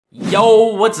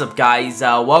Yo, what's up guys?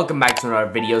 Welcome back to another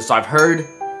video. So I've heard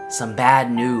some bad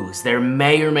news. There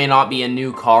may or may not be a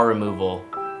new car removal.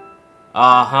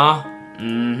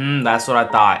 That's what I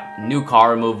thought. New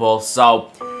car removal.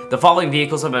 So, the following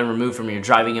vehicles have been removed from your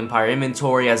Driving Empire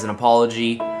inventory as an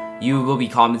apology. You will be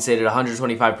compensated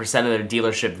 125% of their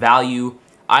dealership value.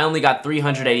 I only got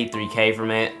 383k from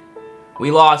it.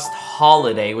 We lost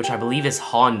Holiday, which I believe is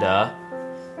Honda.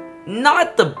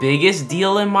 Not the biggest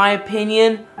deal in my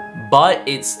opinion, but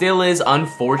it still is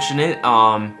unfortunate.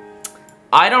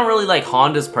 I don't really like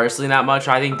Hondas personally that much.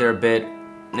 I think they're a bit,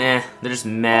 they're just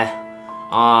meh.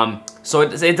 So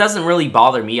it doesn't really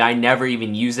bother me. I never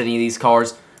even used any of these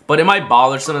cars, but it might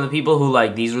bother some of the people who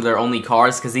like these were their only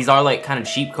cars, because these are like kind of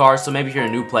cheap cars. So maybe if you're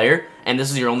a new player and this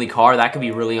is your only car, that could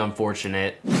be really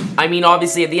unfortunate. I mean,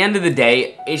 obviously at the end of the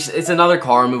day, it's another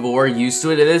car removal. We're used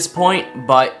to it at this point,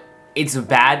 but it's a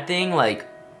bad thing, like,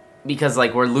 because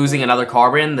like we're losing another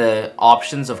car brand. The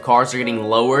options of cars are getting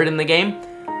lowered in the game.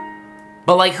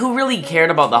 But like, who really cared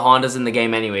about the Hondas in the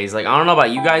game anyways? Like, I don't know about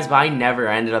you guys, but I never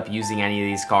ended up using any of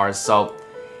these cars. So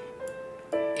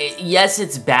yes,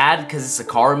 it's bad because it's a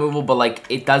car removal, but like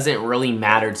it doesn't really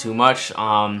matter too much.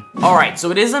 Alright, so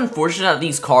it is unfortunate that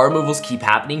these car removals keep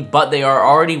happening, but they are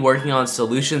already working on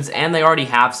solutions, and they already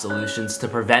have solutions to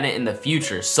prevent it in the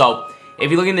future. So if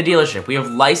you look in the dealership, we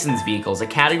have licensed vehicles, a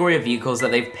category of vehicles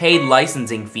that they've paid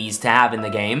licensing fees to have in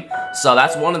the game. So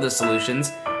that's one of the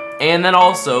solutions. And then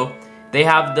also, they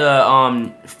have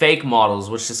the fake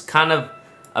models, which is kind of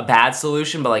a bad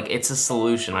solution, but like it's a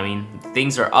solution. I mean,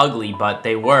 things are ugly, but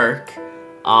they work.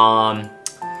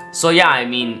 So yeah, I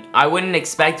mean, I wouldn't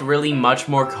expect really much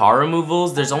more car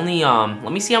removals. There's only,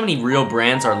 let me see how many real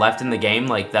brands are left in the game,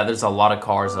 like that there's a lot of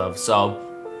cars of. So,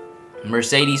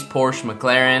 Mercedes, Porsche,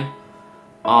 McLaren.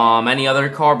 Any other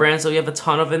car brands that we have a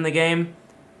ton of in the game?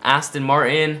 Aston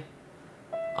Martin.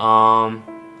 We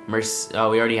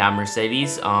already have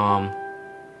Mercedes.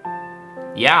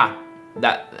 Yeah,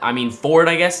 I mean Ford,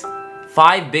 I guess.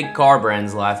 5 big car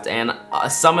brands left, and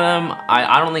some of them,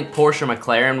 I don't think Porsche or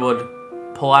McLaren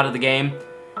would pull out of the game.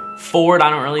 Ford,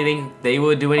 I don't really think they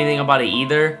would do anything about it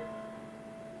either.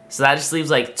 So that just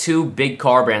leaves like 2 big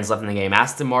car brands left in the game.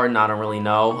 Aston Martin, I don't really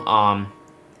know.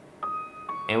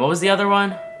 And what was the other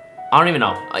one? I don't even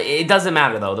know. It doesn't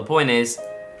matter though. The point is,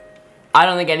 I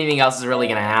don't think anything else is really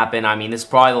going to happen. I mean, this is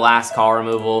probably the last car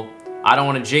removal. I don't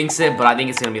want to jinx it, but I think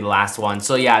it's going to be the last one.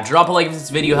 So yeah, drop a like if this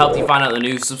video helped you find out the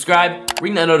news. Subscribe,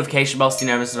 ring that notification bell so you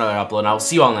never miss another upload. And I will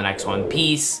see you all in the next one.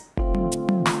 Peace.